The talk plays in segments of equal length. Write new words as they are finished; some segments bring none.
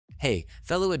Hey,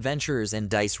 fellow adventurers and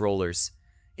dice rollers.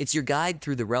 It's your guide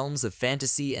through the realms of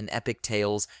fantasy and epic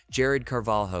tales, Jared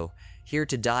Carvalho, here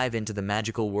to dive into the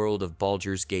magical world of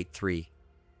Baldur's Gate 3.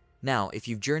 Now, if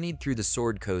you've journeyed through the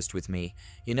Sword Coast with me,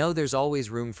 you know there's always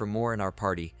room for more in our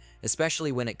party,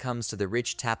 especially when it comes to the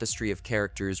rich tapestry of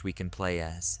characters we can play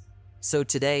as. So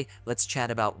today, let's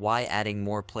chat about why adding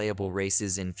more playable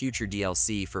races in future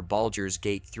DLC for Baldur's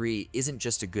Gate 3 isn't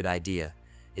just a good idea,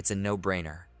 it's a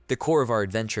no-brainer. The core of our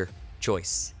adventure,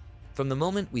 choice. From the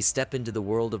moment we step into the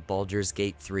world of Baldur's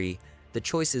Gate 3, the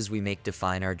choices we make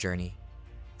define our journey.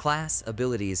 Class,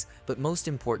 abilities, but most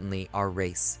importantly, our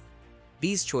race.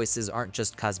 These choices aren't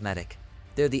just cosmetic.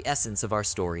 They're the essence of our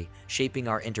story, shaping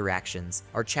our interactions,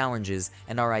 our challenges,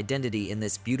 and our identity in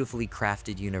this beautifully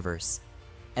crafted universe.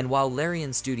 And while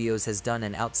Larian Studios has done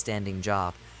an outstanding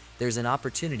job, there's an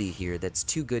opportunity here that's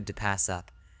too good to pass up.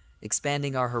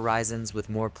 Expanding our horizons with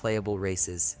more playable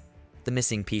races. The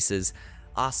missing pieces,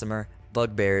 Aasimar,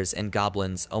 Bugbears, and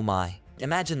Goblins, oh my.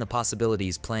 Imagine the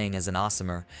possibilities playing as an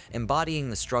Aasimar, embodying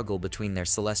the struggle between their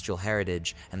celestial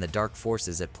heritage and the dark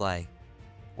forces at play.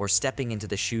 Or stepping into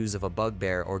the shoes of a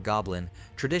Bugbear or Goblin,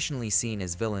 traditionally seen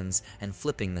as villains, and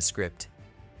flipping the script.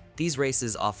 These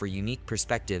races offer unique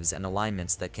perspectives and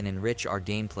alignments that can enrich our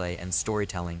gameplay and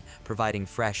storytelling, providing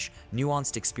fresh,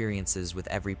 nuanced experiences with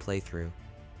every playthrough.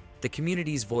 The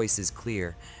community's voice is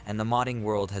clear, and the modding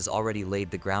world has already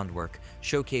laid the groundwork,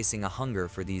 showcasing a hunger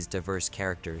for these diverse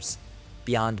characters.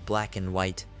 Beyond black and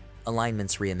white,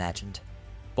 alignments reimagined.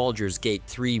 Baldur's Gate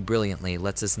 3 brilliantly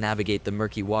lets us navigate the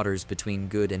murky waters between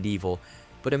good and evil,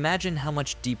 but imagine how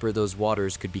much deeper those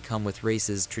waters could become with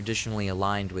races traditionally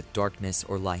aligned with darkness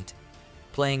or light.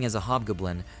 Playing as a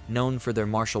hobgoblin, known for their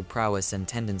martial prowess and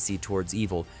tendency towards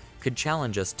evil, could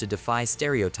challenge us to defy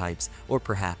stereotypes or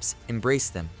perhaps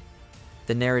embrace them.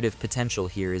 The narrative potential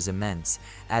here is immense,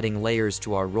 adding layers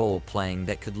to our role-playing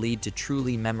that could lead to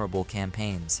truly memorable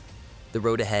campaigns. The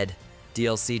road ahead,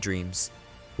 DLC dreams.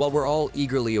 While we're all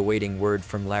eagerly awaiting word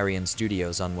from Larian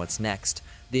Studios on what's next,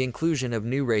 the inclusion of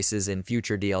new races in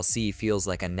future DLC feels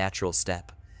like a natural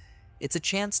step. It's a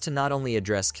chance to not only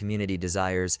address community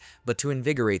desires, but to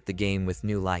invigorate the game with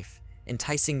new life,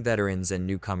 enticing veterans and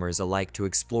newcomers alike to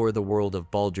explore the world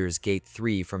of Baldur's Gate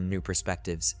 3 from new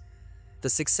perspectives. The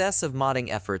success of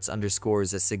modding efforts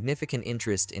underscores a significant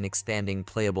interest in expanding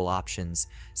playable options,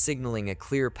 signaling a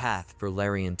clear path for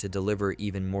Larian to deliver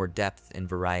even more depth and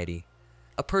variety.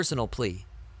 A personal plea.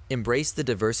 Embrace the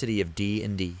diversity of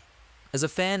D&D. As a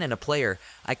fan and a player,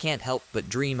 I can't help but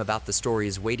dream about the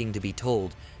stories waiting to be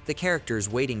told, the characters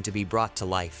waiting to be brought to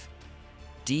life.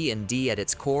 D&D at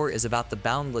its core is about the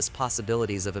boundless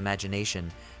possibilities of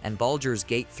imagination, and Baldur's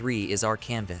Gate 3 is our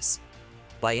canvas.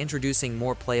 By introducing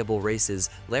more playable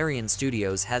races, Larian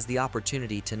Studios has the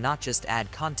opportunity to not just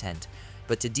add content,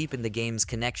 but to deepen the game's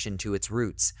connection to its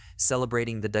roots,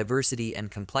 celebrating the diversity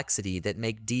and complexity that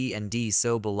make D&D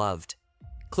so beloved.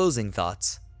 Closing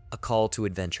thoughts, a call to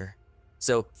adventure.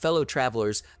 So, fellow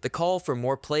travelers, the call for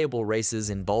more playable races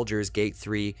in Baldur's Gate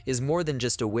 3 is more than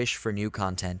just a wish for new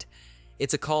content.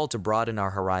 It's a call to broaden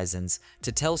our horizons,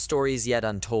 to tell stories yet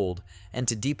untold, and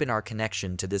to deepen our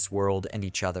connection to this world and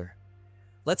each other.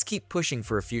 Let's keep pushing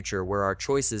for a future where our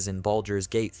choices in Baldur's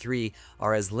Gate 3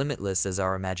 are as limitless as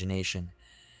our imagination.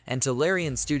 And to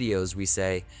Larian Studios we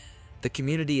say, the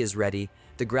community is ready,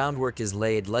 the groundwork is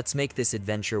laid, let's make this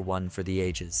adventure one for the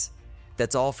ages.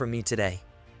 That's all from me today.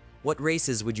 What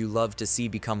races would you love to see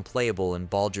become playable in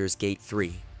Baldur's Gate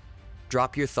 3?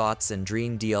 Drop your thoughts and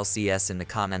dream DLCs in the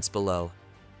comments below.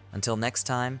 Until next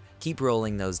time, keep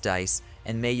rolling those dice,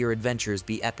 and may your adventures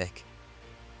be epic.